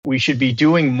we should be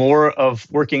doing more of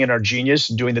working in our genius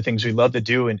and doing the things we love to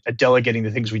do and delegating the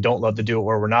things we don't love to do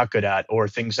or we're not good at or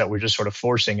things that we're just sort of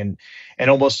forcing. And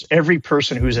almost every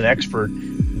person who's an expert,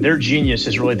 their genius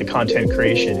is really the content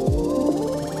creation.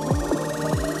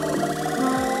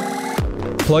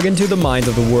 Plug into the minds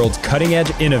of the world's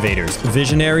cutting-edge innovators,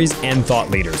 visionaries, and thought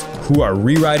leaders who are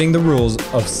rewriting the rules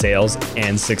of sales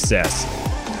and success.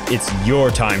 It's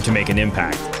your time to make an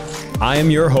impact. I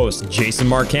am your host, Jason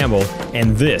Mark Campbell,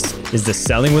 and this is the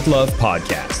Selling with Love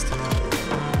podcast.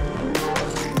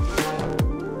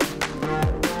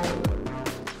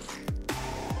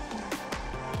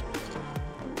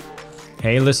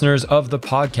 Hey listeners of the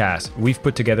podcast, we've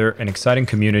put together an exciting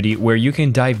community where you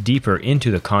can dive deeper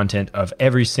into the content of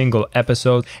every single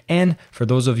episode. And for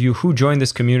those of you who join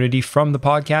this community from the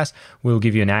podcast, we'll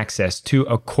give you an access to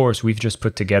a course we've just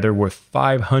put together worth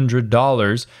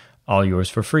 $500, all yours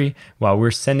for free, while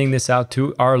we're sending this out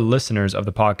to our listeners of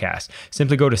the podcast.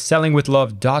 Simply go to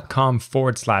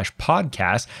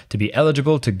sellingwithlove.com/podcast to be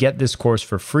eligible to get this course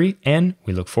for free. And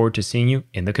we look forward to seeing you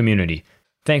in the community.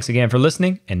 Thanks again for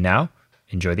listening. And now,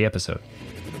 enjoy the episode.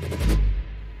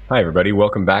 Hi, everybody.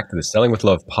 Welcome back to the Selling with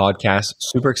Love podcast.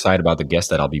 Super excited about the guest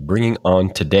that I'll be bringing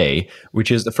on today,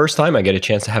 which is the first time I get a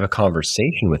chance to have a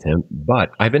conversation with him,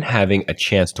 but I've been having a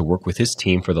chance to work with his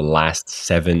team for the last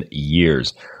 7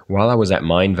 years. While I was at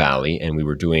Mindvalley and we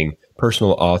were doing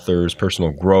personal authors,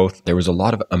 personal growth, there was a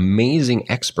lot of amazing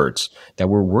experts that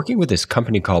were working with this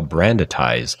company called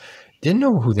Branditize. Didn't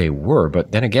know who they were,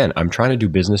 but then again, I'm trying to do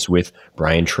business with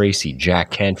Brian Tracy,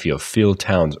 Jack Canfield, Phil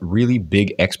Towns, really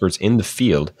big experts in the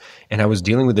field, and I was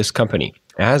dealing with this company.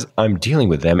 As I'm dealing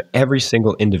with them, every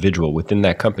single individual within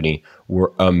that company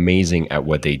were amazing at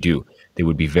what they do. They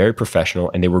would be very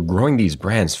professional, and they were growing these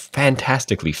brands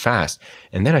fantastically fast.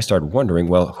 And then I started wondering,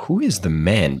 well, who is the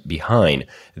man behind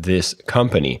this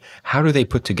company? How do they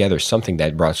put together something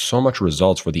that brought so much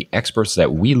results for the experts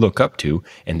that we look up to,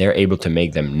 and they're able to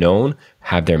make them known,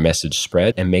 have their message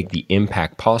spread, and make the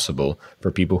impact possible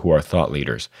for people who are thought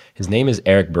leaders? His name is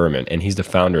Eric Berman, and he's the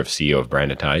founder of CEO of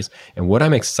Branditize. And what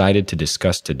I'm excited to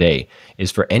discuss today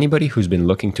is for anybody who's been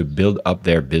looking to build up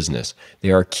their business,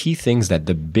 there are key things that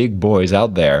the big boys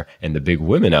out there and the big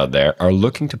women out there are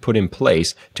looking to put in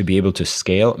place to be able to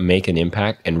scale, make an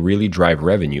impact, and really drive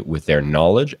revenue with their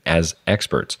knowledge as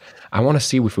experts. I want to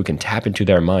see if we can tap into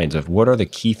their minds of what are the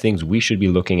key things we should be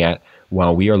looking at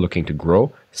while we are looking to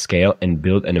grow, scale, and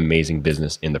build an amazing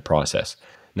business in the process.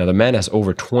 Now, the man has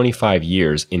over 25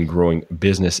 years in growing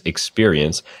business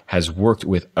experience, has worked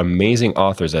with amazing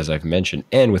authors, as I've mentioned,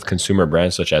 and with consumer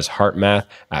brands such as HeartMath,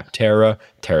 Aptera,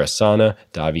 Terasana,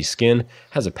 Davi Skin,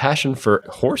 has a passion for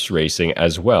horse racing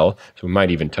as well, so we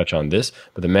might even touch on this,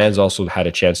 but the man's also had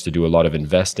a chance to do a lot of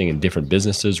investing in different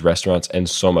businesses, restaurants, and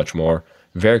so much more.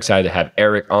 Very excited to have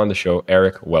Eric on the show.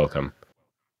 Eric, welcome.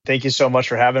 Thank you so much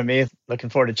for having me. Looking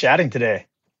forward to chatting today.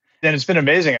 And it's been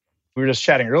amazing. We were just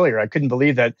chatting earlier. I couldn't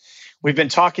believe that we've been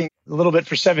talking a little bit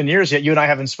for 7 years, yet you and I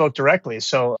haven't spoke directly.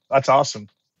 So that's awesome.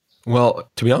 Well,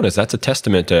 to be honest, that's a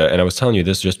testament to, and I was telling you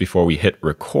this just before we hit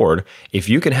record, if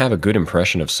you can have a good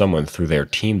impression of someone through their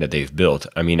team that they've built,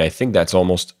 I mean, I think that's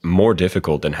almost more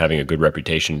difficult than having a good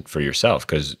reputation for yourself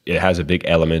because it has a big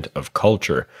element of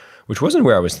culture, which wasn't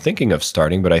where I was thinking of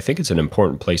starting, but I think it's an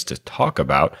important place to talk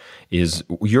about, is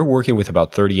you're working with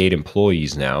about 38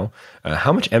 employees now.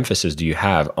 How much emphasis do you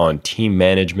have on team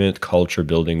management, culture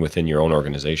building within your own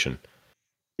organization?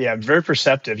 Yeah, very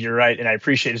perceptive. You're right. And I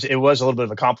appreciate it. It was a little bit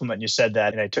of a compliment. You said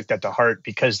that, and I took that to heart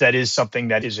because that is something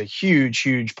that is a huge,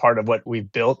 huge part of what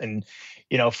we've built. And,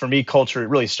 for me, culture, it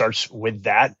really starts with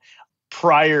that.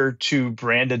 Prior to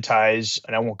Branditize,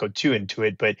 and I won't go too into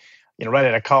it, but right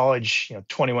out of college,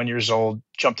 21 years old,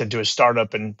 jumped into a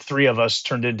startup, and 3 of us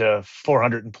turned into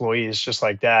 400 employees just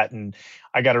like that. And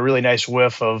I got a really nice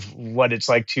whiff of what it's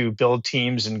like to build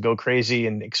teams and go crazy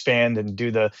and expand and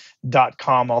do the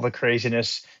 .com, all the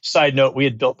craziness. Side note, we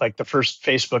had built like the first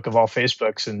Facebook of all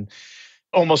Facebooks and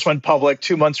almost went public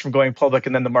 2 months from going public.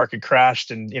 And then the market crashed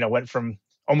and, went from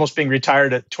almost being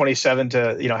retired at 27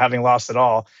 to, having lost it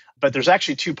all. But there's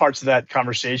actually 2 parts of that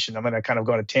conversation. I'm going to kind of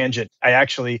go on a tangent. I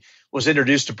actually was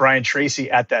introduced to Brian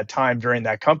Tracy at that time during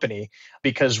that company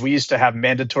because we used to have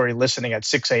mandatory listening at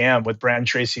 6 a.m. with Brian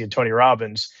Tracy and Tony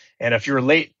Robbins. And if you were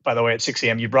late, by the way, at 6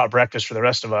 a.m., you brought breakfast for the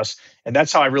rest of us. And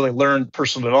that's how I really learned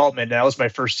personal development. And that was my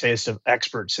first taste of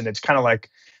experts. And it's kind of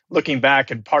like looking back,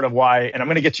 and part of why, and I'm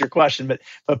going to get to your question,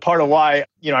 but part of why,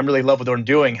 I'm really in love with what I'm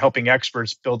doing, helping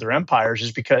experts build their empires,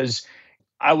 is because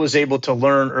I was able to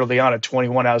learn early on at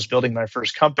 21, I was building my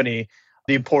first company,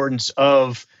 the importance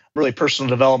of really personal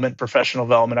development, professional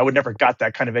development. I would never got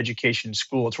that kind of education in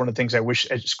school. It's one of the things I wish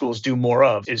schools do more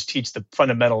of is teach the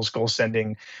fundamentals, goal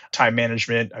setting, time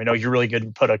management. I know you're really good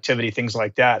at productivity, things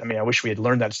like that. I mean, I wish we had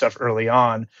learned that stuff early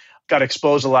on. Got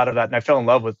exposed a lot of that, and I fell in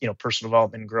love with personal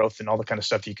development and growth and all the kind of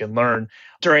stuff you can learn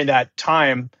during that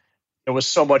time. There was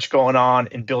so much going on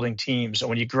in building teams. And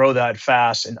when you grow that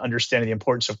fast and understanding the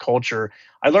importance of culture,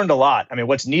 I learned a lot. I mean,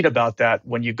 what's neat about that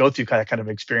when you go through kind of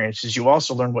experiences, you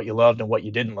also learn what you loved and what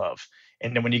you didn't love.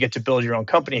 And then when you get to build your own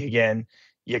company again,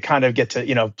 you kind of get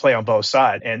to, play on both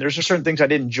sides. And there's certain things I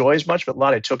didn't enjoy as much, but a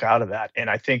lot I took out of that. And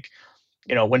I think,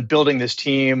 when building this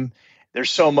team, there's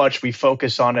so much we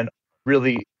focus on and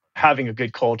really having a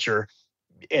good culture.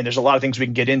 And there's a lot of things we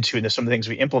can get into, and there's some things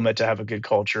we implement to have a good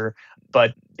culture.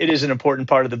 But it is an important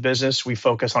part of the business. We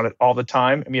focus on it all the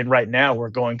time. I mean, right now we're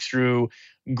going through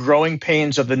growing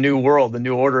pains of the new world, the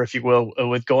new order, if you will,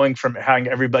 with going from having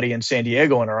everybody in San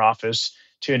Diego in our office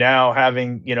to now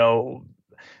having,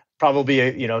 probably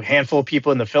a handful of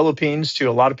people in the Philippines to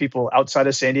a lot of people outside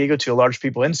of San Diego to a large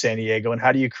people in San Diego. And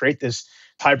how do you create this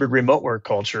hybrid remote work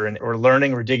culture? And we're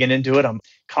learning, we're digging into it. I'm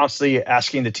constantly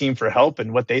asking the team for help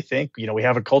and what they think. We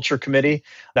have a culture committee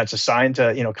that's assigned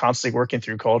to, constantly working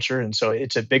through culture. And so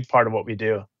it's a big part of what we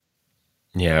do.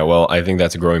 Yeah, well, I think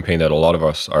that's a growing pain that a lot of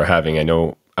us are having. I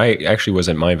know I actually was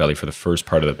at Mindvalley for the first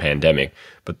part of the pandemic,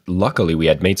 but luckily we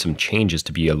had made some changes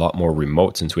to be a lot more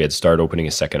remote since we had started opening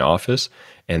a second office.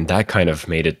 And that kind of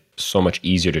made it so much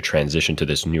easier to transition to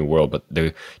this new world. But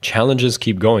the challenges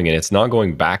keep going, and it's not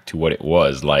going back to what it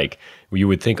was. Like you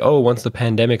would think, oh, once the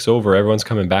pandemic's over, everyone's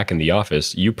coming back in the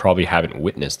office. You probably haven't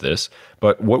witnessed this,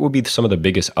 but what would be some of the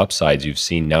biggest upsides you've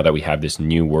seen now that we have this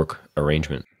new work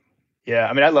arrangement? Yeah,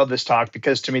 I mean, I love this talk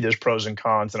because to me, there's pros and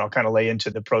cons, and I'll kind of lay into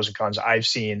the pros and cons I've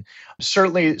seen.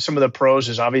 Certainly, some of the pros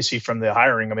is obviously from the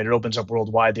hiring. I mean, it opens up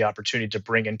worldwide the opportunity to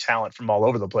bring in talent from all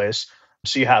over the place.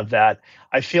 So you have that.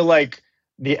 I feel like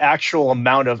the actual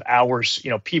amount of hours,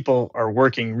 people are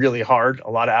working really hard,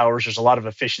 a lot of hours. There's a lot of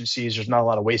efficiencies. There's not a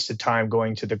lot of wasted time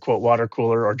going to the quote water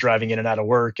cooler or driving in and out of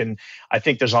work. And I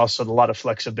think there's also a lot of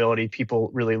flexibility.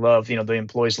 People really love, the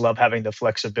employees love having the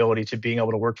flexibility to being able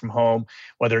to work from home,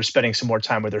 whether it's spending some more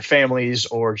time with their families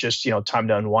or just, time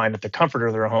to unwind at the comfort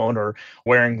of their home or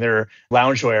wearing their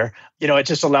loungewear. It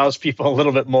just allows people a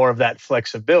little bit more of that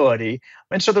flexibility.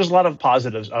 And so there's a lot of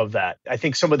positives of that. I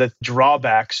think some of the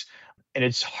drawbacks, and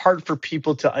it's hard for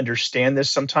people to understand this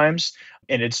sometimes,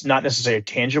 and it's not necessarily a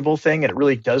tangible thing, and it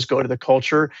really does go to the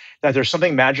culture, that there's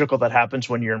something magical that happens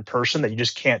when you're in person that you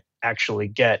just can't actually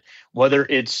get. Whether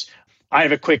it's, I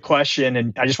have a quick question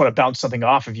and I just want to bounce something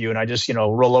off of you, and I just,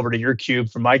 roll over to your cube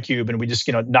from my cube, and we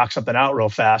just, knock something out real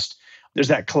fast. There's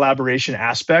that collaboration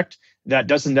aspect that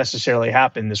doesn't necessarily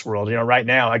happen in this world. Right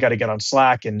now I got to get on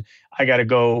Slack and I got to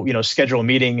go, schedule a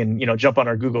meeting and, jump on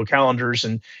our Google calendars.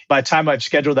 And by the time I've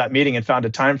scheduled that meeting and found a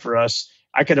time for us,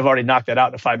 I could have already knocked that out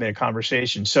in a 5-minute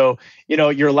conversation. So,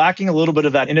 you're lacking a little bit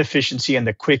of that inefficiency and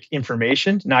the quick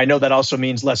information. Now, I know that also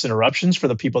means less interruptions for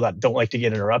the people that don't like to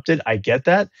get interrupted. I get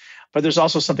that. But there's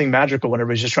also something magical when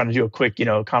everybody's just trying to do a quick,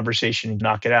 conversation and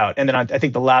knock it out. And then I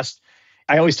think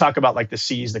I always talk about like the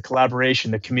C's, the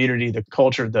collaboration, the community, the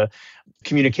culture, the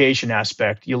communication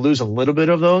aspect. You lose a little bit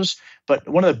of those, but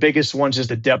one of the biggest ones is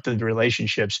the depth of the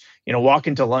relationships. Walk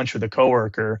into lunch with a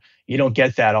coworker, you don't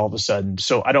get that all of a sudden.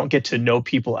 So I don't get to know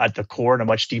people at the core on a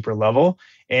much deeper level.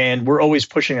 And we're always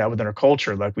pushing that within our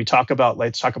culture. Like let's talk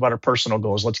about our personal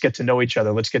goals. Let's get to know each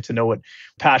other. Let's get to know what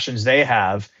passions they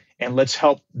have, and let's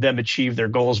help them achieve their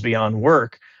goals beyond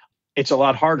work. It's a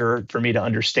lot harder for me to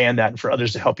understand that and for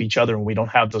others to help each other when we don't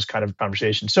have those kind of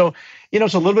conversations. So,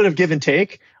 it's a little bit of give and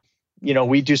take.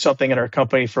 We do something in our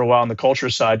company for a while on the culture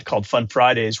side called Fun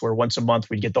Fridays, where once a month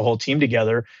we'd get the whole team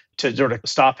together to sort of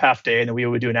stop half day, and then we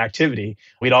would do an activity.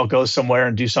 We'd all go somewhere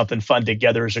and do something fun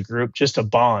together as a group, just to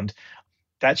bond.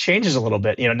 That changes a little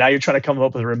bit. Now you're trying to come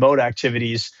up with remote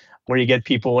activities where you get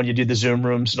people and you do the Zoom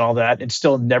rooms and all that. It's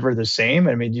still never the same.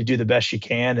 I mean, you do the best you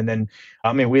can. And then,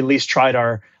 we at least tried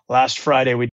our last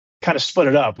Friday, we kind of split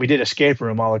it up. We did escape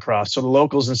room all across. So the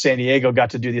locals in San Diego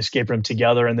got to do the escape room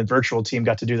together, and the virtual team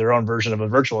got to do their own version of a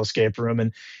virtual escape room.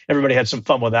 And everybody had some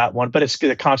fun with that one. But it's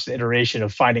the constant iteration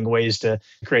of finding ways to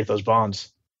create those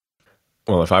bonds.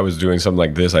 Well, if I was doing something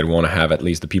like this, I'd want to have at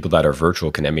least the people that are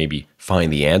virtual can then maybe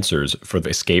find the answers for the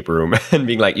escape room and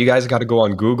being like, you guys got to go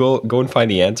on Google, go and find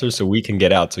the answers so we can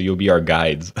get out. So you'll be our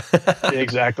guides.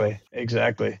 Exactly.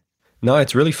 No,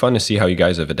 it's really fun to see how you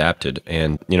guys have adapted.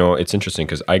 And, it's interesting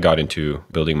because I got into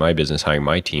building my business, hiring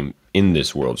my team in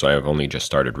this world. So I've only just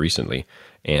started recently.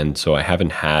 And so I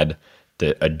haven't had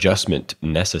the adjustment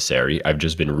necessary. I've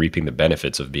just been reaping the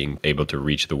benefits of being able to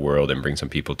reach the world and bring some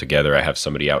people together. I have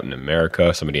somebody out in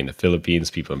America, somebody in the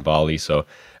Philippines, people in Bali,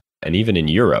 and even in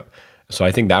Europe. So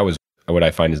I think that was what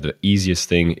I find is the easiest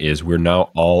thing is we're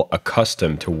now all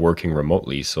accustomed to working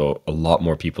remotely. So a lot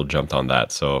more people jumped on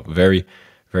that. So very,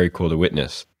 very cool to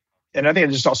witness. And I think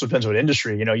it just also depends what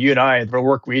industry. You and I, the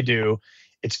work we do,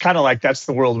 it's kind of like that's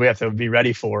the world we have to be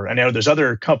ready for. I know there's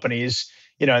other companies,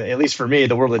 at least for me,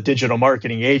 the world of digital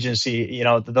marketing agency,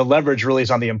 the leverage really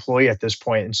is on the employee at this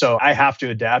point. And so I have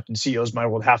to adapt, and CEOs of my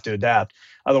world have to adapt.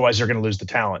 Otherwise, they're going to lose the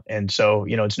talent. And so,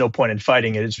 it's no point in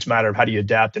fighting it. It's just a matter of how do you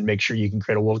adapt and make sure you can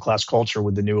create a world-class culture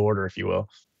with the new order, if you will.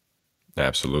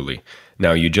 Absolutely.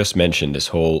 Now, you just mentioned this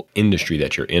whole industry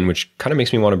that you're in, which kind of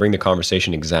makes me want to bring the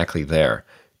conversation exactly there.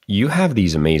 You have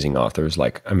these amazing authors,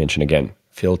 like I mentioned again,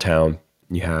 Phil Town,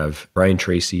 you have Brian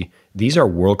Tracy. These are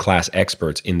world-class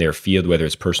experts in their field, whether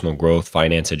it's personal growth,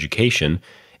 finance, education,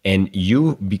 and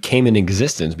you became in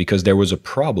existence because there was a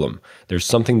problem. There's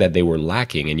something that they were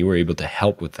lacking, and you were able to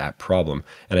help with that problem.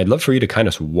 And I'd love for you to kind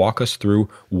of walk us through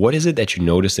what is it that you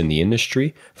notice in the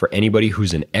industry for anybody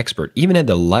who's an expert, even at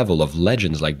the level of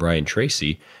legends like Brian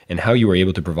Tracy, and how you were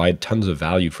able to provide tons of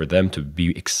value for them to be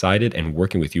excited and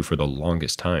working with you for the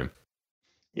longest time.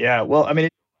 Yeah, well,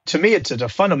 to me, it's a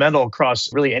fundamental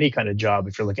across really any kind of job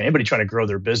if you're looking at anybody trying to grow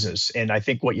their business. And I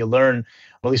think what you learn,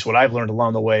 at least what I've learned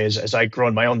along the way is as I grow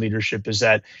in my own leadership, is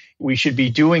that we should be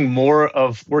doing more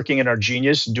of working in our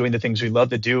genius and doing the things we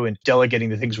love to do and delegating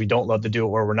the things we don't love to do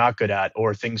or we're not good at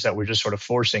or things that we're just sort of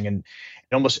forcing. And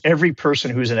almost every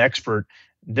person who's an expert,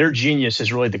 their genius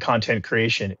is really the content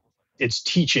creation. It's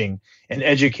teaching and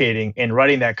educating and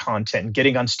writing that content and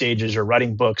getting on stages or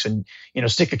writing books and,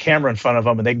 stick a camera in front of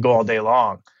them and they can go all day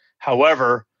long.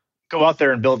 However, go out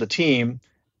there and build a team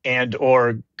and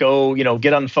or go,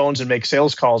 get on phones and make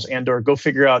sales calls and or go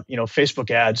figure out, Facebook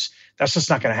ads. That's just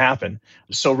not going to happen.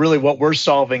 So really what we're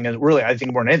solving and really, I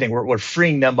think more than anything, we're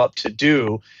freeing them up to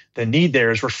do. The need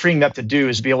there is we're freeing them up to do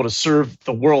is be able to serve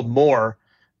the world more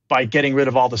by getting rid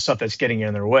of all the stuff that's getting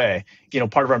in their way.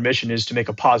 Part of our mission is to make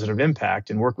a positive impact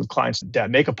and work with clients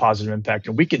that make a positive impact.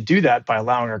 And we can do that by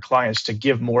allowing our clients to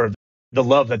give more of the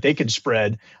love that they can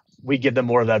spread. We give them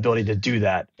more of that ability to do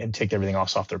that and take everything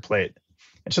else off their plate.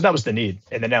 And so that was the need.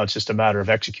 And then now it's just a matter of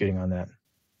executing on that.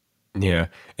 Yeah.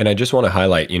 And I just want to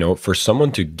highlight, for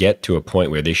someone to get to a point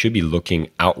where they should be looking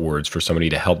outwards for somebody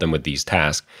to help them with these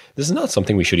tasks, this is not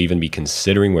something we should even be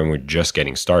considering when we're just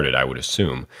getting started, I would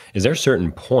assume. Is there a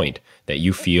certain point that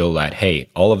you feel that, hey,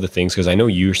 all of the things, because I know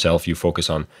you yourself, you focus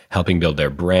on helping build their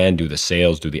brand, do the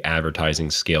sales, do the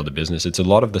advertising, scale the business. It's a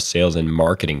lot of the sales and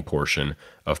marketing portion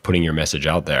of putting your message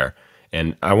out there.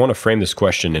 And I want to frame this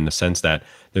question in the sense that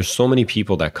there's so many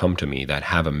people that come to me that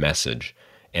have a message.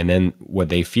 And then what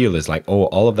they feel is like, oh,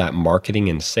 all of that marketing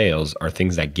and sales are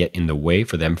things that get in the way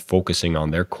for them focusing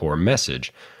on their core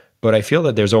message. But I feel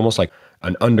that there's almost like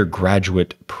an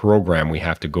undergraduate program we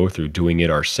have to go through doing it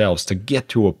ourselves to get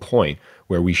to a point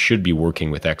where we should be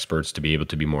working with experts to be able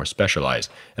to be more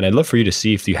specialized. And I'd love for you to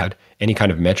see if you had any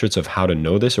kind of metrics of how to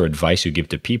know this or advice you give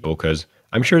to people, because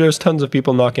I'm sure there's tons of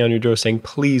people knocking on your door saying,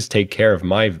 please take care of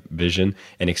my vision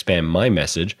and expand my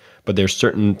message. But there's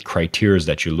certain criteria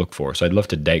that you look for. So I'd love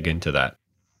to dig into that.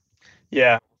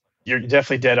 Yeah, you're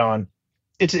definitely dead on.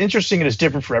 It's interesting and it's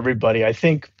different for everybody. I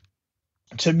think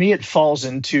to me, it falls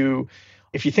into,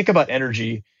 if you think about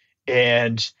energy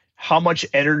and how much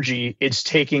energy it's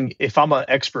taking, if I'm an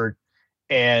expert,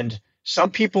 and some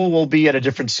people will be at a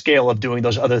different scale of doing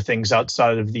those other things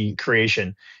outside of the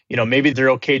creation. Maybe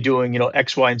they're okay doing,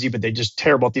 X, Y, and Z, but they just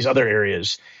terrible at these other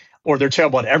areas, or they're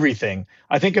terrible at everything.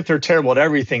 I think if they're terrible at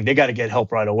everything, they got to get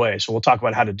help right away. So we'll talk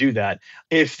about how to do that.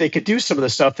 If they could do some of the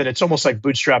stuff, then it's almost like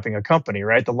bootstrapping a company,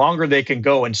 right? The longer they can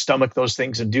go and stomach those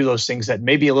things and do those things that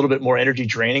may be a little bit more energy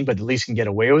draining, but at least can get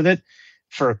away with it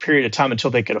for a period of time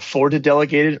until they could afford to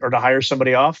delegate it or to hire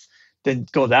somebody off, then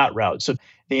go that route. So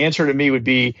the answer to me would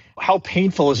be, how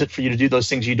painful is it for you to do those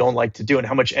things you don't like to do, and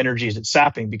how much energy is it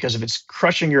sapping? Because if it's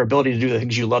crushing your ability to do the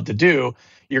things you love to do,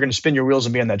 you're going to spin your wheels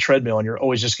and be on that treadmill, and you're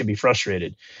always just going to be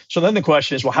frustrated. So then the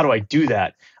question is, well, how do I do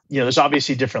that? There's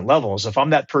obviously different levels. If I'm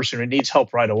that person who needs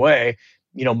help right away,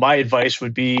 my advice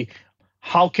would be,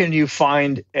 how can you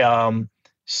find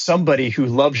somebody who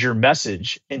loves your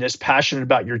message and is passionate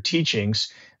about your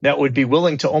teachings that would be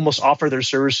willing to almost offer their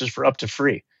services for up to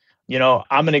free?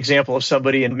 I'm an example of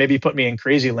somebody, and maybe put me in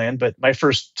crazy land, but my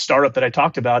first startup that I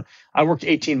talked about, I worked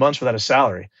 18 months without a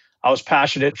salary. I was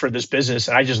passionate for this business,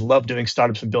 and I just loved doing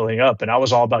startups and building up. And I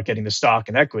was all about getting the stock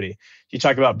and equity. You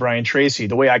talk about Brian Tracy.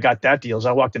 The way I got that deal is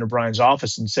I walked into Brian's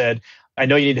office and said, I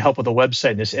know you need help with a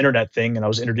website and this internet thing. And I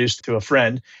was introduced to a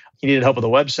friend. He needed help with a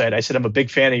website. I said, I'm a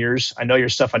big fan of yours. I know your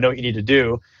stuff. I know what you need to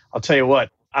do. I'll tell you what,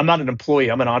 I'm not an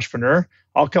employee. I'm an entrepreneur.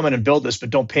 I'll come in and build this,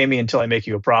 but don't pay me until I make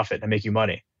you a profit and make you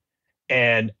money.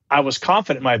 And I was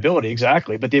confident in my ability,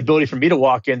 exactly. But the ability for me to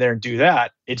walk in there and do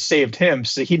that, it saved him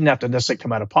so he didn't have to necessarily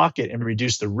come out of pocket and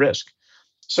reduce the risk.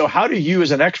 So how do you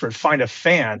as an expert find a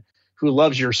fan who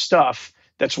loves your stuff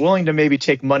that's willing to maybe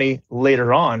take money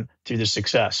later on through the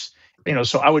success?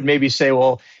 So I would maybe say,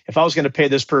 well, if I was going to pay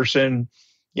this person,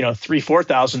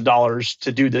 $3,000-$4,000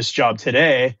 to do this job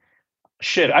today,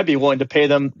 I'd be willing to pay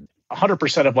them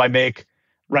 100% of what I make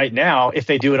right now if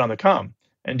they do it on the come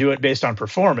and do it based on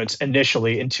performance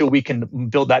initially until we can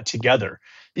build that together.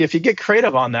 If you get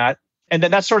creative on that, and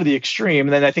then that's sort of the extreme,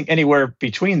 and then I think anywhere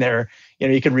between there,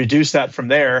 you can reduce that from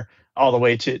there all the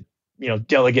way to,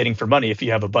 delegating for money if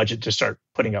you have a budget to start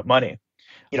putting up money.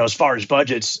 As far as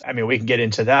budgets, we can get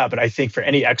into that, but I think for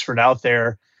any expert out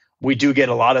there, we do get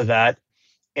a lot of that.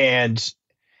 And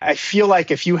I feel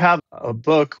like if you have a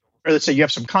book, or let's say you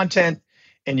have some content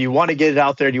and you want to get it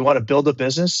out there and you want to build a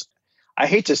business, I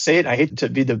hate to say it, I hate to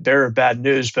be the bearer of bad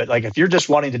news, but like if you're just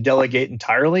wanting to delegate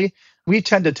entirely, we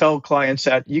tend to tell clients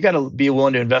that you got to be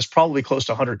willing to invest probably close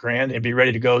to $100,000 and be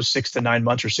ready to go 6 to 9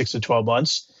 months or 6 to 12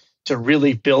 months to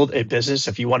really build a business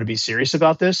if you want to be serious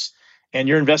about this. And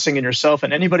you're investing in yourself.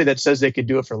 And anybody that says they could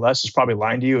do it for less is probably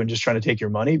lying to you and just trying to take your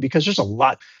money, because there's a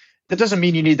lot. That doesn't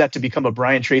mean you need that to become a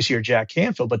Brian Tracy or Jack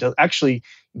Canfield, but to actually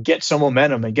get some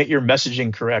momentum and get your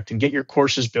messaging correct and get your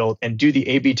courses built and do the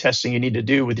A/B testing you need to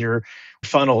do with your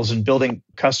funnels and building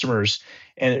customers.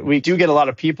 And we do get a lot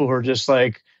of people who are just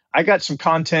like, I got some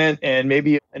content and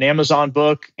maybe an Amazon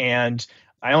book and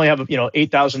I only have,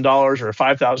 $8,000 or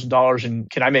 $5,000 and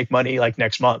can I make money like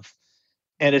next month?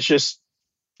 And it's just,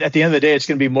 at the end of the day, it's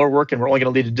going to be more work and we're only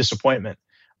going to lead to disappointment.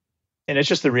 And it's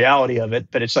just the reality of it.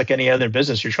 But it's like any other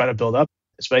business you're trying to build up.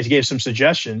 So I gave some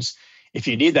suggestions. If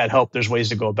you need that help, there's ways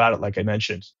to go about it, like I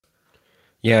mentioned.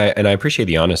 Yeah, and I appreciate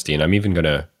the honesty. And I'm even going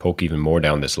to poke even more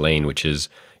down this lane, which is,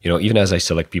 even as I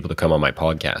select people to come on my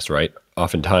podcast, right?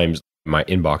 Oftentimes my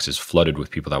inbox is flooded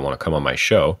with people that want to come on my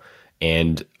show.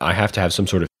 And I have to have some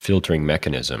sort of filtering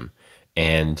mechanism.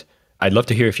 And I'd love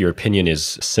to hear if your opinion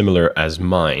is similar as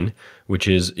mine, which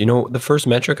is, the first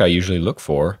metric I usually look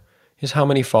for is how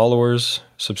many followers,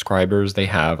 subscribers they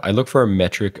have. I look for a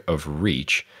metric of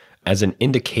reach as an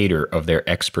indicator of their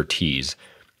expertise.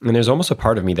 And there's almost a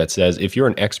part of me that says, if you're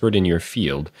an expert in your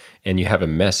field and you have a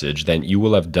message, then you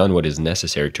will have done what is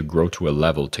necessary to grow to a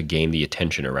level to gain the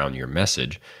attention around your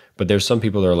message. But there's some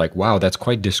people that are like, wow, that's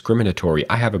quite discriminatory.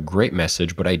 I have a great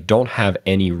message, but I don't have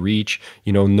any reach.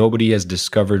 Nobody has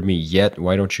discovered me yet.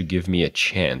 Why don't you give me a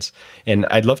chance? And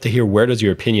I'd love to hear, where does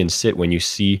your opinion sit when you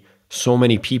see so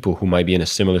many people who might be in a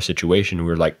similar situation who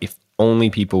are like, if only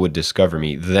people would discover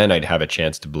me, then I'd have a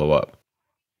chance to blow up?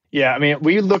 Yeah,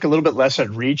 we look a little bit less at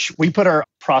reach. We put our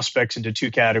prospects into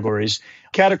two categories.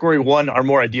 Category one, our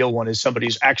more ideal one, is somebody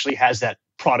who actually has that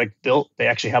product built. They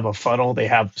actually have a funnel. They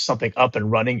have something up and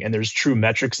running, and there's true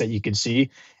metrics that you can see.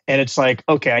 And it's like,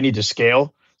 okay, I need to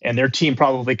scale. And their team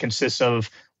probably consists of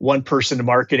one person in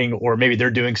marketing, or maybe they're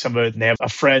doing some of it and they have a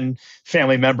friend,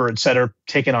 family member, et cetera,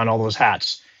 taking on all those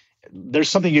hats. There's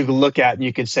something you can look at and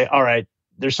you can say, all right,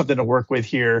 there's something to work with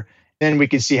here. Then we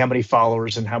can see how many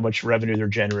followers and how much revenue they're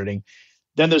generating.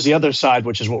 Then there's the other side,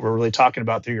 which is what we're really talking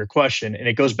about through your question. And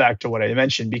it goes back to what I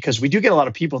mentioned, because we do get a lot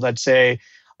of people that say,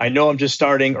 I know I'm just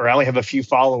starting, or I only have a few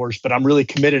followers, but I'm really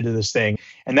committed to this thing.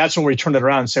 And that's when we turn it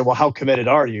around and say, well, how committed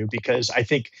are you? Because I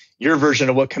think your version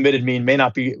of what committed mean may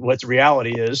not be what the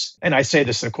reality is. And I say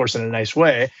this, of course, in a nice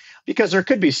way, because there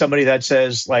could be somebody that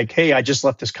says like, hey, I just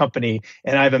left this company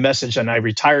and I have a message and I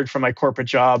retired from my corporate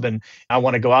job and I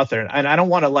want to go out there. And I don't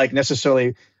want to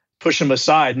necessarily push them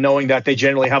aside, knowing that they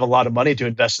generally have a lot of money to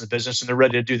invest in the business and they're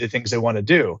ready to do the things they want to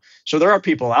do. So there are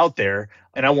people out there,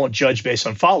 and I won't judge based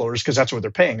on followers, because that's what they're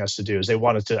paying us to do, is they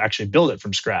want us to actually build it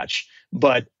from scratch.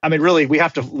 But really, we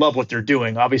have to love what they're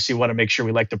doing. Obviously, we want to make sure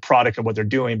we like the product and what they're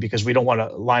doing, because we don't want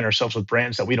to align ourselves with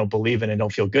brands that we don't believe in and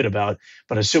don't feel good about.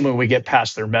 But assuming we get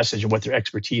past their message and what their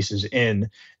expertise is in,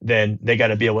 then they got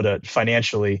to be able to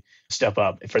financially step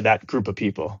up for that group of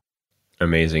people.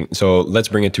 Amazing. So let's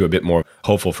bring it to a bit more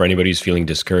hopeful for anybody who's feeling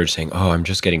discouraged, saying, oh, I'm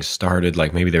just getting started,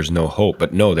 like maybe there's no hope.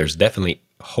 But no, there's definitely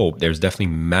hope. There's definitely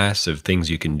massive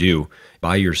things you can do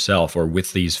by yourself or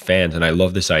with these fans. And I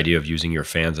love this idea of using your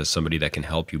fans as somebody that can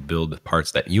help you build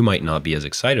parts that you might not be as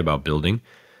excited about building.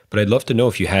 But I'd love to know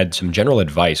if you had some general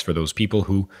advice for those people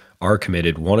who are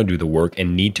committed, want to do the work,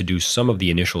 and need to do some of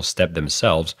the initial step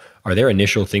themselves. Are there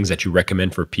initial things that you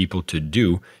recommend for people to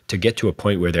do to get to a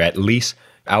point where they're at least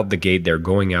out the gate, they're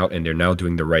going out and they're now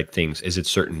doing the right things? Is it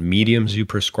certain mediums you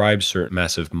prescribe, certain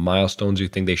massive milestones you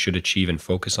think they should achieve and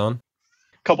focus on?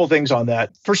 Couple things on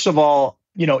that. First of all,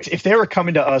 if they were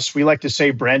coming to us, we like to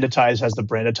say Branditize has the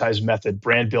Branditize method: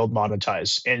 brand, build,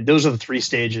 monetize. And those are the 3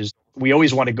 stages. We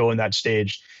always want to go in that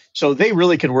stage. So they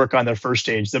really can work on their first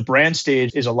stage. The brand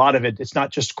stage is a lot of it. It's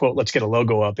not just, quote, let's get a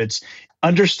logo up. It's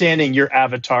understanding your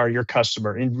avatar, your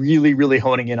customer, and really, really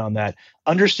honing in on that.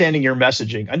 Understanding your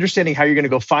messaging, understanding how you're going to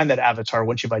go find that avatar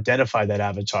once you've identified that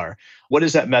avatar. What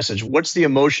is that message? What's the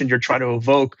emotion you're trying to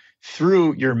evoke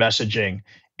through your messaging?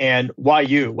 And why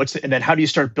you? And then how do you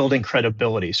start building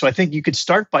credibility? So I think you could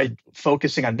start by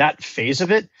focusing on that phase of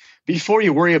it before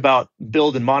you worry about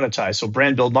build and monetize. So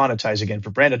brand, build, monetize again for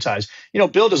Branditize.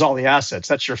 Build is all the assets.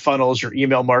 That's your funnels, your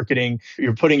email marketing.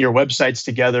 You're putting your websites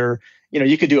together.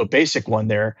 You could do a basic one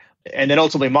there, and then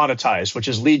ultimately monetize, which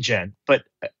is lead gen. But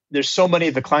there's so many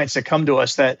of the clients that come to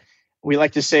us that we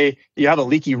like to say, you have a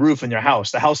leaky roof in your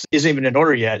house. The house isn't even in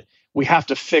order yet. We have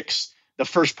to fix the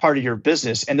first part of your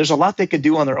business. And there's a lot they could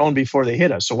do on their own before they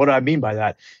hit us. So what do I mean by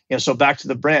that? So back to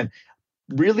the brand,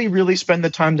 really, really spend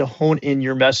the time to hone in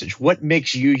your message. What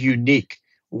makes you unique?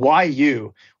 Why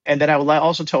you? And then I would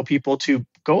also tell people to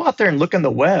go out there and look on the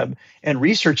web and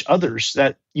research others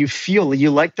that you feel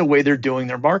you like the way they're doing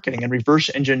their marketing, and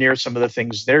reverse engineer some of the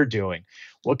things they're doing.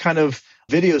 What kind of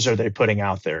videos are they putting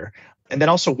out there? And then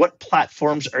also, what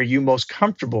platforms are you most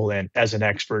comfortable in as an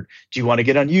expert? Do you want to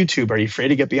get on YouTube? Are you afraid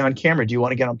to get behind camera? Do you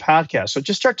want to get on podcasts? So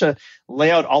just start to lay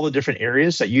out all the different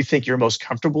areas that you think you're most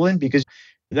comfortable in, because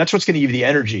that's what's going to give you the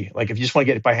energy. Like if you just want to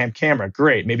get it behind camera,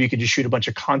 great. Maybe you could just shoot a bunch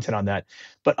of content on that.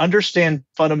 But understand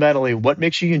fundamentally what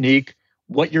makes you unique,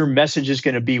 what your message is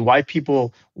going to be, why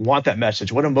people want that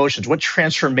message, what emotions, what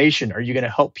transformation are you going to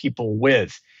help people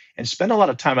with? And spend a lot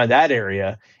of time on that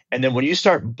area. And then when you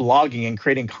start blogging and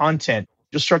creating content,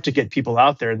 you'll start to get people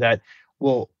out there that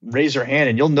will raise their hand,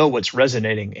 and you'll know what's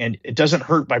resonating. And it doesn't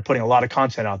hurt by putting a lot of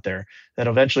content out there that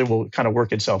eventually will kind of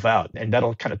work itself out. And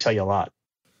that'll kind of tell you a lot.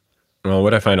 Well,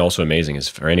 what I find also amazing is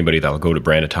for anybody that'll go to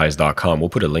branditize.com, we'll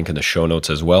put a link in the show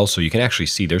notes as well. So you can actually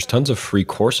see there's tons of free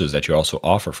courses that you also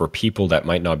offer for people that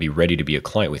might not be ready to be a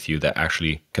client with you, that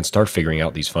actually can start figuring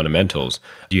out these fundamentals.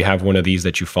 Do you have one of these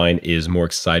that you find is more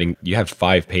exciting? You have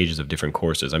 5 pages of different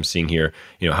courses. I'm seeing here,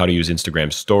 how to use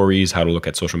Instagram stories, how to look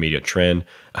at social media trend,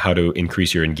 how to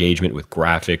increase your engagement with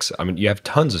graphics. I mean, you have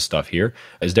tons of stuff here.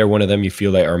 Is there one of them you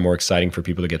feel that are more exciting for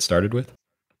people to get started with?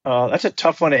 That's a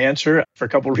tough one to answer for a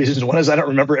couple of reasons. One is I don't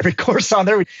remember every course on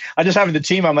there. I just have the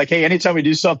team. I'm like, hey, anytime we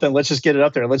do something, let's just get it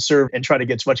up there. Let's serve and try to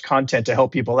get as much content to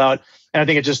help people out. And I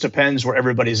think it just depends where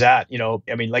everybody's at.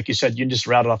 Like you said, you just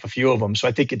rattled off a few of them. So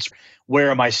I think it's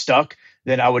where am I stuck?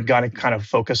 Then I would kind of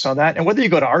focus on that. And whether you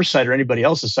go to our site or anybody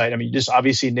else's site, you just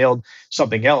obviously nailed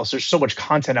something else. There's so much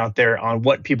content out there on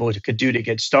what people could do to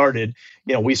get started.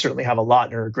 We certainly have a lot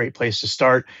and are a great place to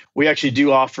start. We actually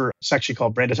do offer, it's actually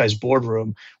called Branditize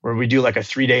Boardroom, where we do like a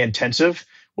 3-day intensive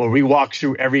where we walk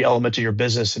through every element of your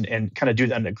business and kind of do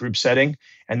that in a group setting.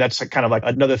 And that's kind of like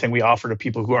another thing we offer to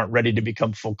people who aren't ready to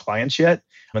become full clients yet.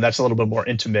 And that's a little bit more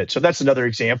intimate. So that's another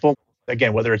example.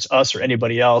 Again, whether it's us or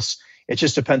anybody else, it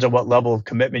just depends on what level of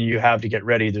commitment you have to get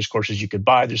ready. There's courses you could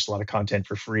buy. There's a lot of content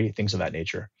for free, things of that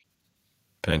nature.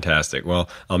 Fantastic. Well,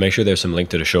 I'll make sure there's some link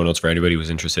to the show notes for anybody who's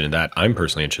interested in that. I'm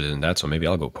personally interested in that, so maybe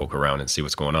I'll go poke around and see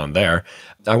what's going on there.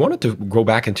 I wanted to go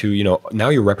back into, now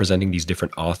you're representing these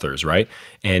different authors, right?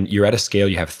 And you're at a scale,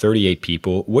 you have 38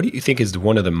 people. What do you think is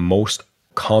one of the most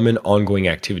common ongoing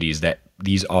activities that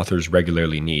these authors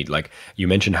regularly need? Like you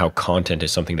mentioned how content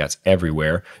is something that's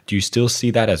everywhere. Do you still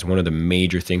see that as one of the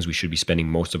major things we should be spending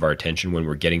most of our attention when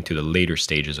we're getting to the later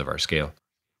stages of our scale?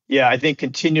 Yeah, I think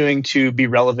continuing to be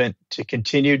relevant, to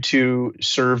continue to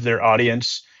serve their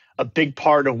audience. A big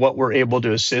part of what we're able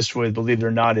to assist with, believe it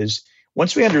or not, is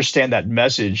once we understand that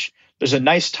message, there's a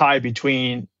nice tie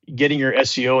between getting your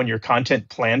SEO and your content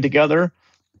plan together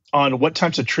on what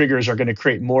types of triggers are going to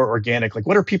create more organic. Like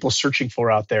what are people searching for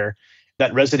out there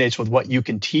that resonates with what you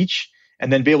can teach,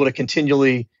 and then be able to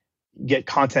continually get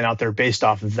content out there based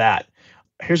off of that.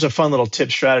 Here's a fun little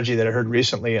tip strategy that I heard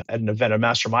recently at an event, a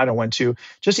mastermind I went to,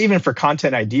 just even for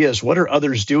content ideas. What are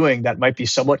others doing that might be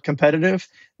somewhat competitive?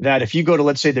 That if you go to,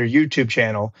 let's say, their YouTube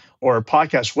channel or a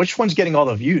podcast, which one's getting all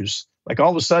the views? Like all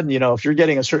of a sudden, if you're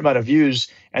getting a certain amount of views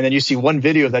and then you see one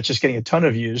video that's just getting a ton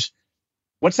of views,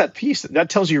 what's that piece? That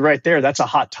tells you right there, that's a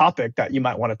hot topic that you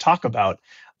might want to talk about.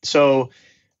 So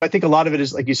I think a lot of it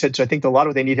is, like you said, so I think a lot of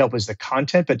what they need help is the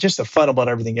content, but just the fun about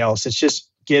everything else. It's just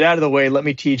get out of the way, let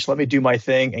me teach, let me do my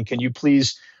thing, and can you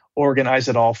please organize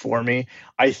it all for me?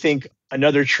 I think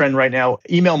another trend right now,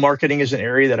 email marketing is an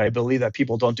area that I believe that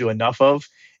people don't do enough of.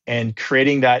 and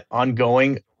creating that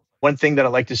ongoing. One thing that I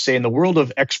like to say in the world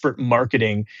of expert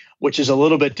marketing, which is a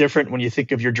little bit different when you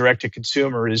think of your direct to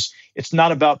consumer, is it's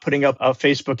not about putting up a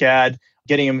Facebook ad,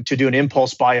 getting them to do an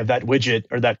impulse buy of that widget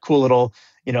or that cool little,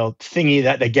 thingy,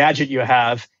 that the gadget you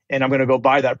have, and I'm going to go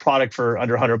buy that product for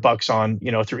under $100 on,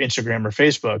 through Instagram or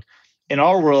Facebook. In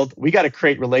our world, we got to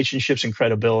create relationships and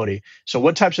credibility. So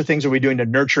what types of things are we doing to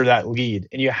nurture that lead?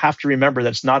 And you have to remember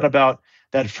that's not about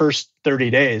that first 30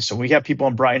 days. So we have people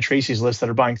on Brian Tracy's list that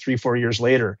are buying 3-4 years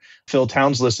later. Phil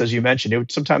Towns' list, as you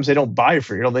mentioned, sometimes they don't buy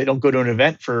for, they don't go to an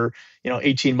event for,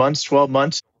 18 months, 12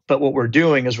 months. But what we're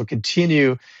doing is we'll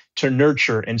continue to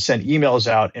nurture and send emails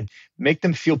out and make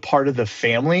them feel part of the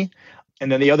family. And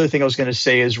then the other thing I was going to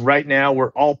say is right now,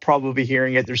 we're all probably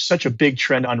hearing it. There's such a big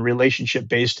trend on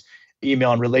relationship-based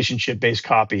email and relationship-based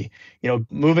copy.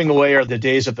 Moving away are the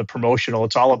days of the promotional.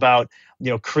 It's all about,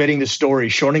 creating the story,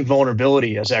 showing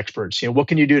vulnerability as experts. What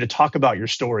can you do to talk about your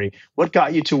story? What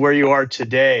got you to where you are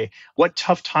today? What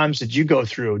tough times did you go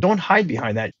through? Don't hide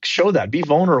behind that. Show that. Be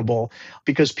vulnerable,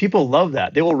 because people love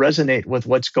that. They will resonate with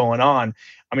what's going on.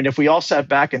 I mean, if we all sat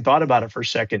back and thought about it for a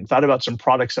second, thought about some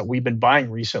products that we've been buying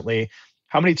recently,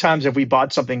 how many times have we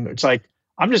bought something? It's like,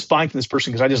 I'm just buying from this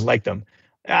person because I just like them.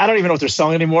 I don't even know if they're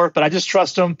selling anymore, but I just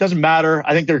trust them. Doesn't matter.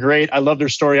 I think they're great. I love their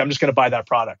story. I'm just going to buy that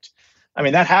product. I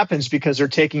mean, that happens because they're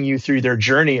taking you through their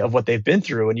journey of what they've been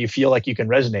through, and you feel like you can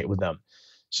resonate with them.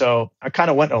 So I kind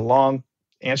of went a long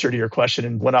answer to your question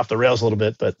and went off the rails a little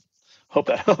bit, but hope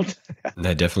that helped.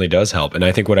 That definitely does help. And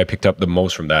I think what I picked up the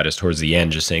most from that is towards the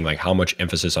end, just saying like how much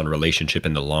emphasis on relationship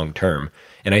in the long term.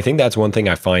 And I think that's one thing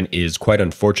I find is quite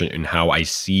unfortunate in how I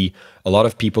see a lot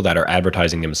of people that are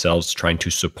advertising themselves, trying to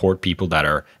support people that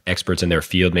are experts in their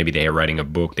field. Maybe they are writing a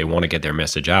book, they want to get their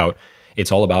message out.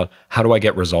 It's all about, how do I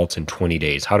get results in 20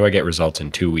 days? How do I get results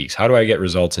in 2 weeks? How do I get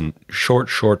results in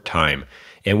short time?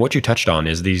 And what you touched on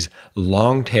is these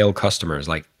long tail customers,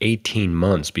 like 18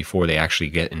 months before they actually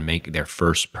get and make their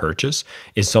first purchase,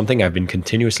 is something I've been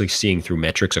continuously seeing through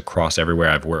metrics across everywhere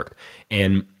I've worked.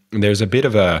 And there's a bit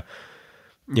of a,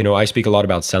 I speak a lot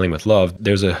about selling with love.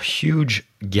 There's a huge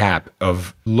gap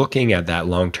of looking at that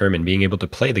long term and being able to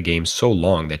play the game so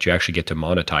long that you actually get to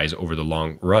monetize over the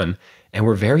long run. And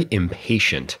we're very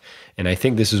impatient. And I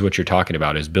think this is what you're talking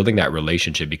about, is building that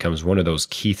relationship becomes one of those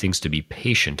key things to be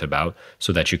patient about,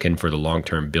 so that you can, for the long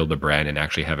term, build a brand and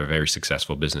actually have a very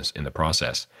successful business in the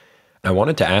process. I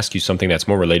wanted to ask you something that's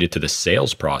more related to the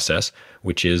sales process,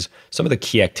 which is some of the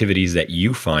key activities that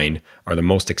you find are the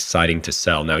most exciting to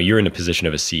sell. Now, you're in a position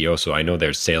of a CEO, so I know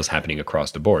there's sales happening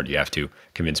across the board. You have to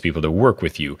convince people to work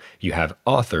with you. You have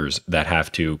authors that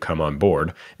have to come on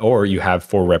board, or you have,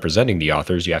 for representing the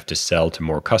authors, you have to sell to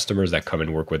more customers that come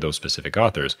and work with those specific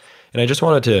authors. And I just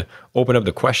wanted to open up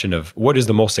the question of, what is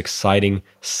the most exciting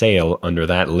sale under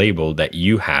that label that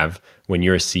you have when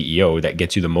you're a CEO that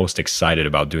gets you the most excited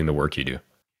about doing the work you do?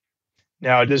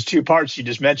 Now, there's two parts you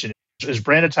just mentioned. There's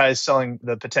Branditize selling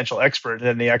the potential expert, and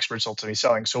then the expert's ultimately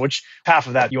selling. So which half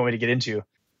of that you want me to get into?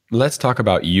 Let's talk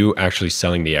about you actually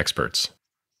selling the experts.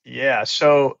 Yeah.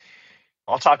 So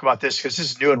I'll talk about this because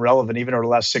this is new and relevant. Even over the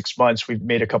last 6 months, we've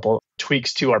made a couple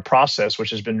tweaks to our process, which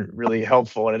has been really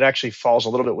helpful. And it actually falls a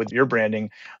little bit with your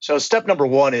branding. So step number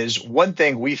one is one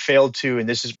thing we failed to, and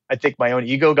this is, I think my own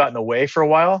ego got in the way for a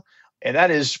while. And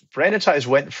that is, Branditize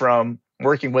went from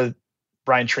working with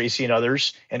Brian Tracy and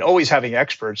others and always having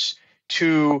experts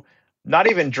to not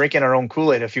even drinking our own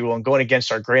Kool-Aid, if you will, and going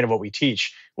against our grain of what we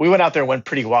teach. We went out there and went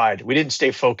pretty wide. We didn't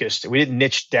stay focused. We didn't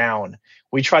niche down.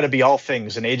 We tried to be all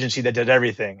things, an agency that did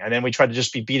everything. And then we tried to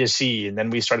just be B2C. And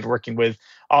then we started working with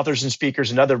authors and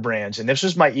speakers and other brands. And this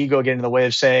was my ego getting in the way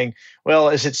of saying, well,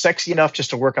 is it sexy enough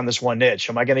just to work on this one niche?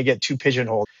 Am I going to get too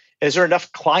pigeonholed? Is there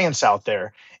enough clients out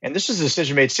there? And this is a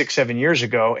decision made 6-7 years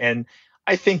ago. And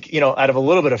I think, out of a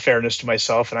little bit of fairness to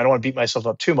myself, and I don't want to beat myself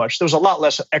up too much, there was a lot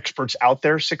less experts out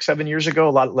there 6-7 years ago,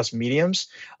 a lot less mediums.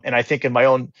 And I think in my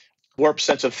own warped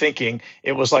sense of thinking,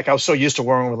 it was like I was so used to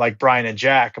working with like Brian and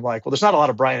Jack. I'm like, well, there's not a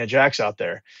lot of Brian and Jacks out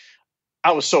there.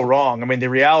 I was so wrong. I mean, the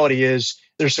reality is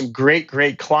there's some great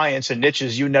clients and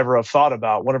niches you never have thought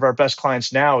about. One of our best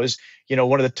clients now is,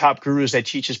 one of the top gurus that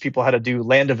teaches people how to do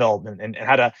land development and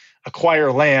how to acquire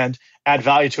land, add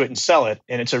value to it, and sell it.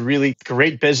 And it's a really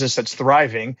great business that's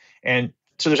thriving. And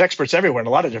so there's experts everywhere in a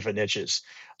lot of different niches.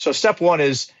 So step one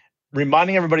is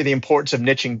reminding everybody the importance of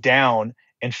niching down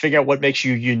and figure out what makes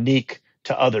you unique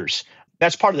to others.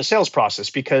 That's part of the sales process,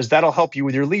 because that'll help you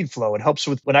with your lead flow. It helps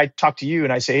with when I talk to you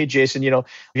and I say, hey, Jason, if you have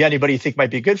anybody you think might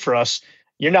be good for us,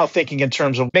 you're now thinking in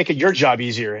terms of making your job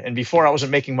easier. And before I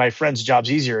wasn't making my friends'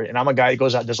 jobs easier. And I'm a guy who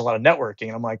goes out and does a lot of networking.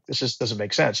 And I'm like, this just doesn't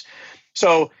make sense.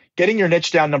 So getting your niche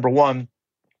down, number one.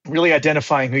 really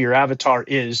identifying who your avatar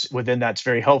is within that's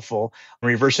very helpful.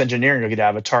 Reverse engineering a good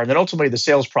avatar. And then ultimately the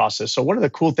sales process. So one of the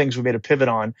cool things we made a pivot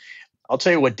on, I'll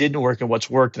tell you what didn't work and what's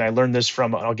worked. And I learned this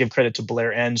from, I'll give credit to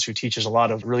Blair Enns, who teaches a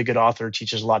lot of really good author,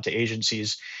 teaches a lot to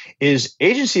agencies, is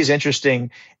agency is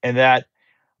interesting in that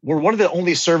we're one of the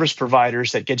only service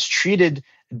providers that gets treated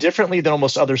differently than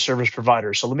almost other service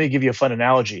providers. So let me give you a fun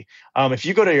analogy. If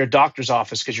you go to your doctor's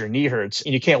office because your knee hurts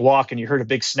and you can't walk and you heard a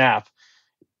big snap,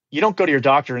 you don't go to your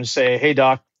doctor and say, hey,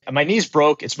 doc, my knee's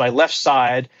broke. It's my left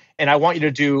side. And I want you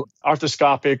to do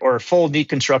arthroscopic or full knee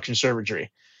construction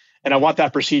surgery. And I want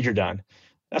that procedure done.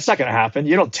 That's not going to happen.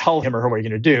 You don't tell him or her what you're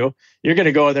going to do. You're going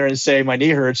to go in there and say, my knee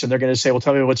hurts. And they're going to say, well,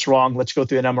 tell me what's wrong. Let's go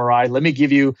through an MRI. Let me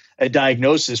give you a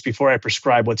diagnosis before I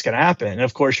prescribe what's going to happen. And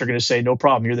of course, you're going to say, no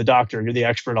problem. You're the doctor. You're the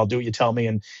expert. I'll do what you tell me.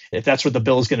 And if that's what the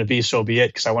bill is going to be, so be it,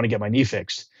 because I want to get my knee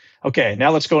fixed. Okay, now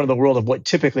let's go into the world of what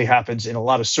typically happens in a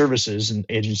lot of services and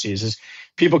agencies is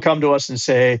people come to us and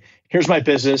say, here's my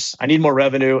business. I need more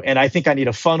revenue. And I think I need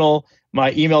a funnel.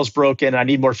 My email's broken. I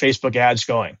need more Facebook ads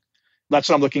going. That's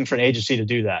what I'm looking for an agency to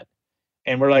do that.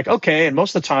 And we're like, okay. And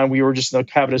most of the time we were just in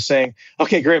the habit of saying,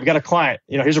 okay, great. We got a client,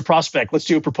 here's a prospect. Let's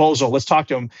do a proposal. Let's talk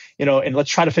to them, and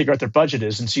let's try to figure out their budget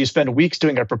is. And so you spend weeks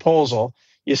doing a proposal,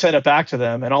 you send it back to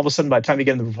them. And all of a sudden, by the time you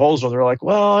get in the proposal, they're like,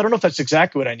 well, I don't know if that's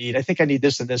exactly what I need. I think I need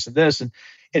this and this and this. And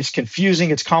it's confusing.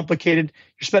 It's complicated.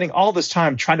 You're spending all this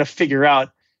time trying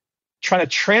to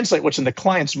translate what's in the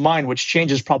client's mind, which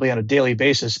changes probably on a daily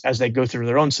basis as they go through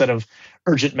their own set of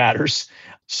urgent matters.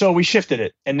 So we shifted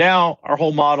it. And now our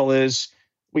whole model is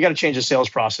we got to change the sales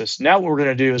process. Now what we're going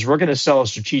to do is we're going to sell a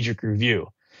strategic review.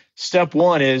 Step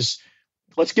one is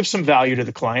let's give some value to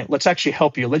the client. Let's actually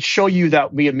help you. Let's show you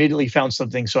that we immediately found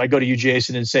something. So I go to you,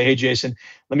 Jason, and say, hey, Jason,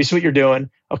 let me see what you're doing.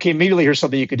 Okay, immediately here's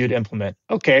something you can do to implement.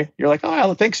 Okay. You're like,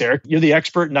 oh, thanks, Eric. You're the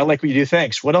expert and I like what you do.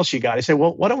 Thanks. What else you got? I say,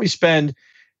 well, why don't we spend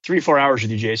 3-4 hours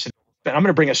with you, Jason? And I'm going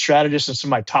to bring a strategist and some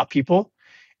of my top people.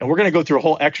 And we're going to go through a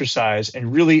whole exercise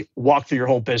and really walk through your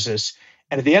whole business.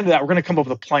 And at the end of that, we're going to come up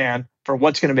with a plan for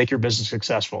what's going to make your business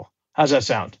successful. How's that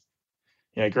sound?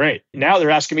 Yeah, great. Now they're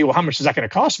asking me, well, how much is that going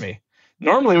to cost me?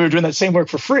 Normally we were doing that same work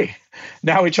for free.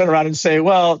 Now we turn around and say,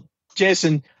 well,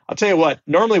 Jason, I'll tell you what,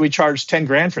 normally we charge 10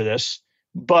 grand for this,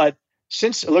 but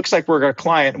since it looks like we're a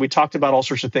client and we talked about all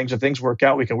sorts of things, if things work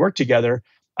out, we can work together.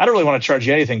 I don't really want to charge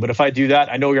you anything, but if I do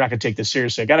that, I know you're not going to take this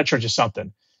seriously. I got to charge you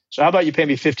something. So how about you pay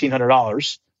me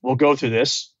 $1,500? We'll go through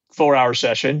this 4-hour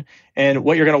session and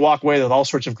what you're going to walk away with all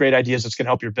sorts of great ideas that's going to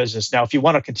help your business. Now, if you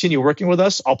want to continue working with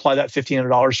us, I'll apply that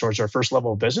 $1,500 towards our first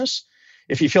level of business.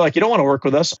 If you feel like you don't want to work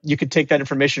with us, you can take that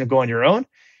information and go on your own.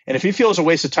 And if you feel it's a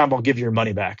waste of time, I'll give you your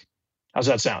money back. How's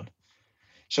that sound?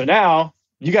 So now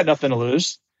you got nothing to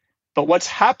lose. But what's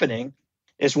happening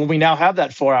is when we now have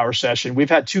that 4-hour session,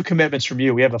 we've had 2 commitments from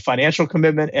you. We have a financial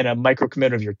commitment and a micro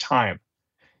commitment of your time.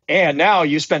 And now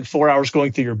you spend 4 hours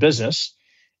going through your business.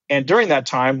 And during that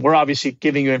time, we're obviously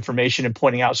giving you information and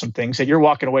pointing out some things that you're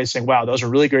walking away saying, wow, those are a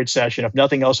really great session. If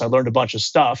nothing else, I learned a bunch of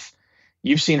stuff.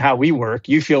 You've seen how we work.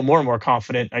 You feel more and more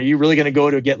confident. Are you really going to go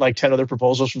to get like 10 other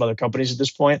proposals from other companies at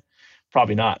this point?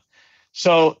 Probably not.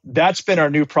 So that's been our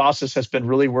new process that's been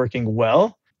really working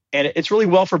well. And it's really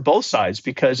well for both sides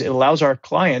because it allows our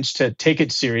clients to take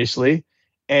it seriously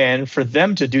and for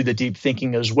them to do the deep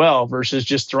thinking as well versus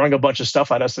just throwing a bunch of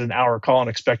stuff at us at an hour call and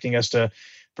expecting us to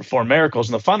perform miracles.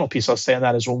 And the final piece I'll say on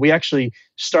that is when we actually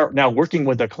start now working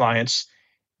with the clients,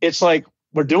 it's like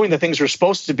we're doing the things we're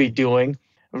supposed to be doing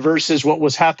versus what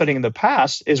was happening in the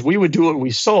past is we would do what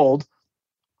we sold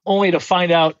only to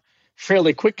find out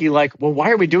fairly quickly, like, well,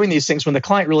 why are we doing these things when the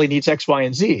client really needs X, Y,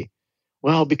 and Z?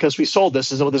 Well, because we sold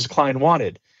this is what this client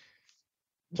wanted.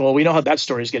 So, well, we know how that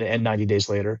story is going to end 90 days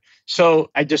later. So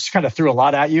I just kind of threw a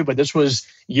lot at you, but this was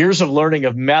years of learning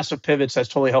of massive pivots that's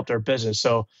totally helped our business.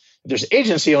 So if there's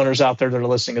agency owners out there that are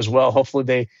listening as well, hopefully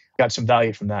they got some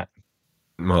value from that.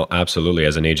 Well, absolutely.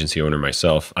 As an agency owner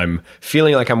myself, I'm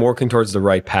feeling like I'm working towards the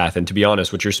right path. And to be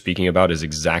honest, what you're speaking about is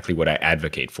exactly what I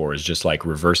advocate for, is just like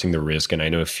reversing the risk. And I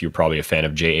know if you're probably a fan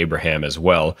of Jay Abraham as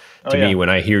well. To me, when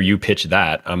I hear you pitch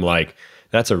that, I'm like,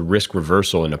 that's a risk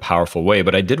reversal in a powerful way.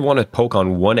 But I did want to poke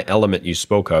on one element you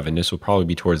spoke of, and this will probably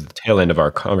be towards the tail end of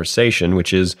our conversation,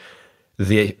 which is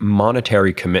the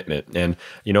monetary commitment. And,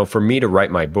 for me to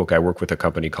write my book, I work with a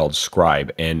company called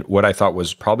Scribe. And what I thought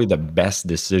was probably the best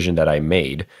decision that I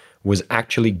made was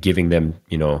actually giving them,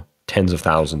 tens of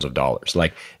thousands of dollars.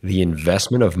 Like the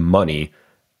investment of money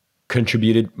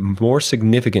contributed more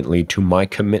significantly to my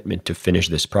commitment to finish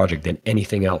this project than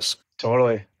anything else.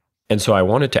 Totally. And so I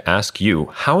wanted to ask you,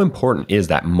 how important is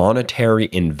that monetary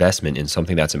investment in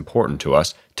something that's important to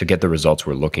us to get the results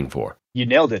we're looking for? You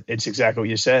nailed it. It's exactly what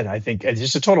you said. I think it's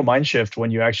just a total mind shift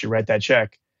when you actually write that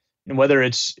check. And whether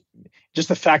it's just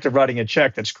the fact of writing a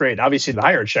check, that's great. Obviously, the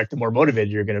higher a check, the more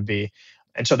motivated you're going to be.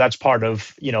 And so that's part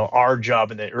of, our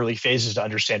job in the early phases to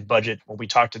understand budget when we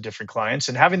talk to different clients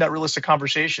and having that realistic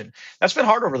conversation. That's been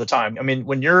hard over the time. I mean,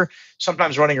 when you're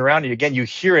sometimes running around, and again, you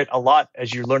hear it a lot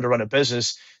as you learn to run a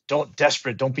business. Don't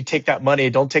take that money.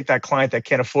 Don't take that client that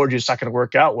can't afford you. It's not going to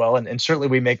work out well. And certainly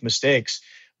we make mistakes,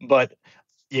 but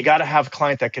you got to have a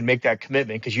client that can make that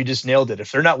commitment, because you just nailed it.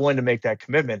 If they're not willing to make that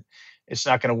commitment, it's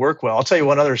not going to work well. I'll tell you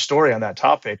one other story on that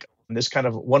topic. And this kind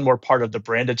of one more part of the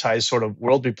branditize sort of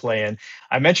world we play in.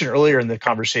 I mentioned earlier in the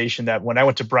conversation that when I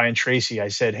went to Brian Tracy, I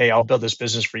said, hey, I'll build this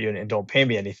business for you and don't pay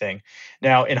me anything.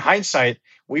 Now, in hindsight,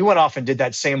 we went off and did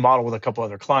that same model with a couple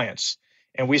other clients.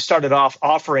 And we started off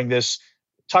offering this.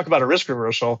 Talk about a risk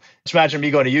reversal. Just imagine me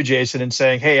going to you, Jason, and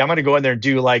saying, hey, I'm going to go in there and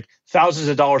do like thousands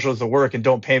of dollars worth of work and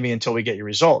don't pay me until we get your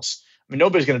results. I mean,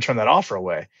 nobody's going to turn that offer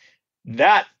away.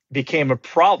 That became a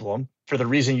problem for the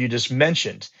reason you just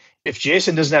mentioned. If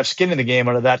Jason doesn't have skin in the game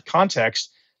under that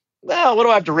context, well, what do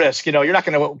I have to risk? You're not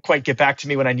going to quite get back to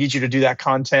me when I need you to do that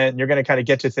content. And you're going to kind of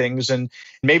get to things. And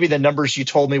maybe the numbers you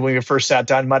told me when we first sat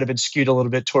down might have been skewed a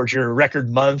little bit towards your record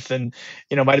month. And,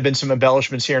 might have been some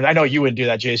embellishments here. And I know you wouldn't do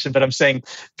that, Jason, but I'm saying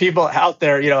people out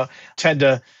there, tend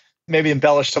to maybe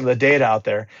embellish some of the data out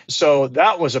there. So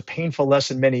that was a painful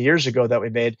lesson many years ago that we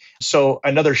made. So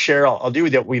another share I'll do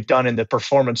that we've done in the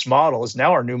performance model is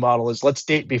now our new model is let's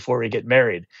date before we get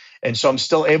married. And so I'm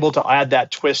still able to add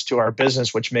that twist to our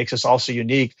business, which makes us also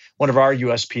unique. One of our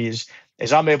USPs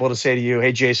is I'm able to say to you,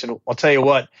 hey, Jason, I'll tell you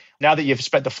what, now that you've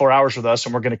spent the 4 hours with us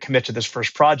and we're going to commit to this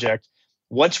first project,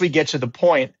 once we get to the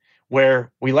point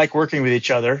where we like working with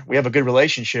each other, we have a good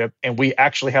relationship, and we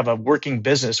actually have a working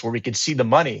business where we can see the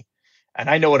money, and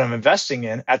I know what I'm investing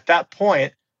in, at that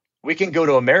point, we can go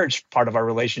to a marriage part of our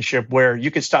relationship where you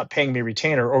could stop paying me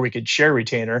retainer or we could share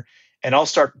retainer, and I'll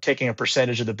start taking a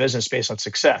percentage of the business based on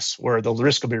success where the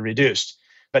risk will be reduced.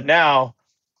 But now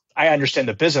I understand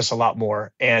the business a lot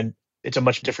more, and it's a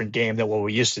much different game than what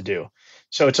we used to do.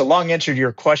 So it's a long answer to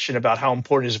your question about how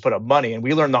important it is to put up money. And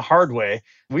we learned the hard way.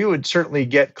 We would certainly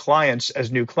get clients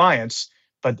as new clients,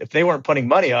 but if they weren't putting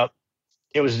money up,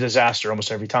 it was a disaster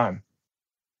almost every time.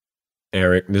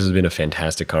 Eric, this has been a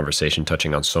fantastic conversation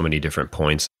touching on so many different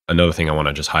points. Another thing I want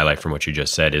to just highlight from what you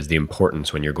just said is the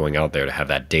importance when you're going out there to have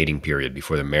that dating period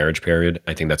before the marriage period.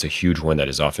 I think that's a huge one that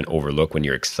is often overlooked when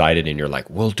you're excited and you're like,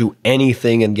 we'll do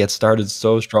anything and get started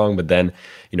so strong, but then,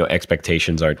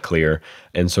 expectations aren't clear.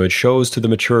 And so it shows to the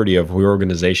maturity of your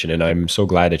organization. And I'm so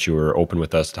glad that you were open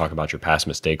with us to talk about your past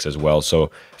mistakes as well.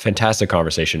 So fantastic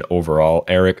conversation overall.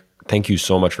 Eric, thank you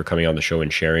so much for coming on the show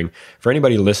and sharing. For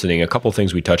anybody listening, a couple of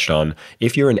things we touched on.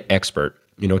 If you're an expert,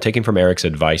 taking from Eric's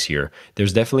advice here,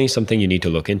 there's definitely something you need to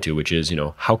look into, which is,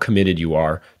 how committed you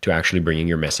are to actually bringing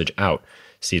your message out.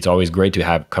 See, it's always great to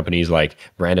have companies like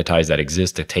Branditize that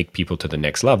exist to take people to the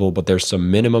next level, but there's some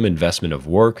minimum investment of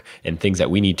work and things that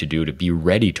we need to do to be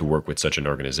ready to work with such an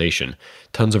organization.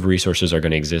 Tons of resources are going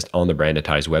to exist on the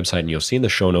Branditize website, and you'll see in the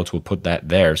show notes, we'll put that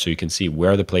there so you can see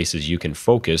where are the places you can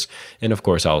focus. And of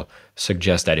course, I'll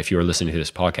suggest that if you're listening to this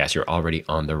podcast, you're already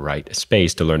on the right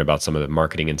space to learn about some of the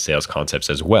marketing and sales concepts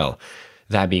as well.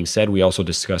 That being said, we also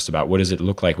discussed about what does it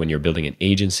look like when you're building an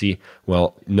agency?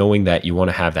 Well, knowing that you want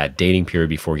to have that dating period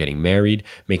before getting married,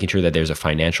 making sure that there's a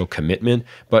financial commitment.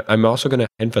 But I'm also going to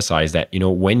emphasize that,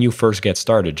 when you first get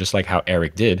started, just like how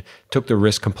Eric did, took the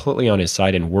risk completely on his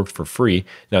side and worked for free.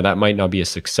 Now, that might not be a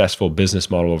successful business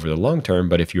model over the long term,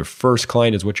 but if your first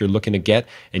client is what you're looking to get,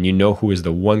 and you know who is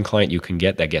the one client you can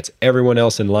get that gets everyone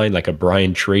else in line, like a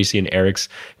Brian Tracy in Eric's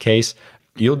case,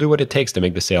 you'll do what it takes to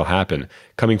make the sale happen.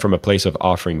 Coming from a place of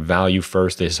offering value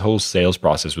first, this whole sales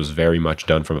process was very much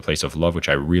done from a place of love, which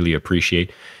I really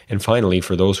appreciate. And finally,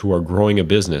 for those who are growing a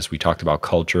business, we talked about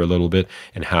culture a little bit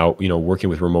and how, working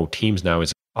with remote teams now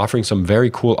is offering some very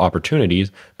cool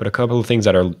opportunities, but a couple of things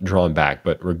that are drawn back.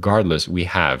 But regardless, we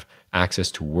have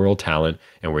access to world talent,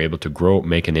 and we're able to grow,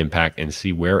 make an impact, and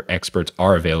see where experts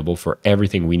are available for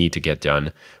everything we need to get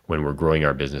done when we're growing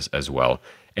our business as well.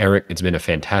 Eric, it's been a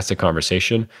fantastic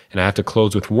conversation, and I have to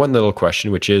close with one little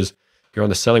question, which is, you're on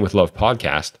the Selling with Love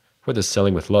podcast. What does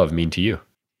selling with love mean to you?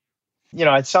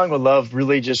 Selling with love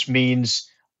really just means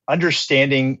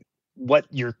understanding what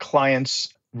your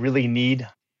clients really need.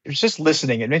 It's just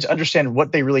listening. It means understanding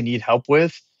what they really need help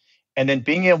with, and then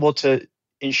being able to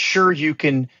ensure you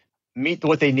can meet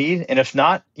what they need. And if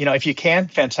not, if you can,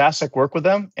 fantastic, work with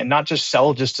them and not just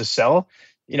sell just to sell.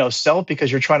 sell it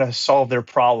because you're trying to solve their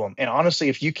problem. And honestly,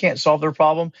 if you can't solve their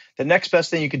problem, the next best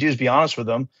thing you can do is be honest with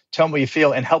them, tell them what you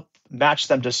feel, and help match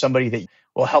them to somebody that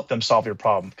will help them solve your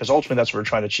problem. Because ultimately, that's what we're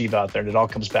trying to achieve out there, and it all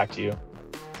comes back to you.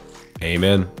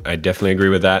 Amen. I definitely agree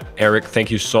with that. Eric,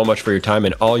 thank you so much for your time.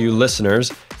 And all you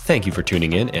listeners, thank you for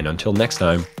tuning in. And until next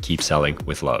time, keep selling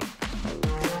with love.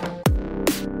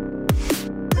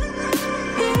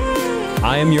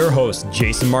 I am your host,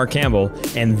 Jason Mark Campbell,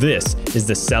 and this is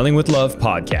the Selling with Love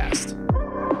podcast.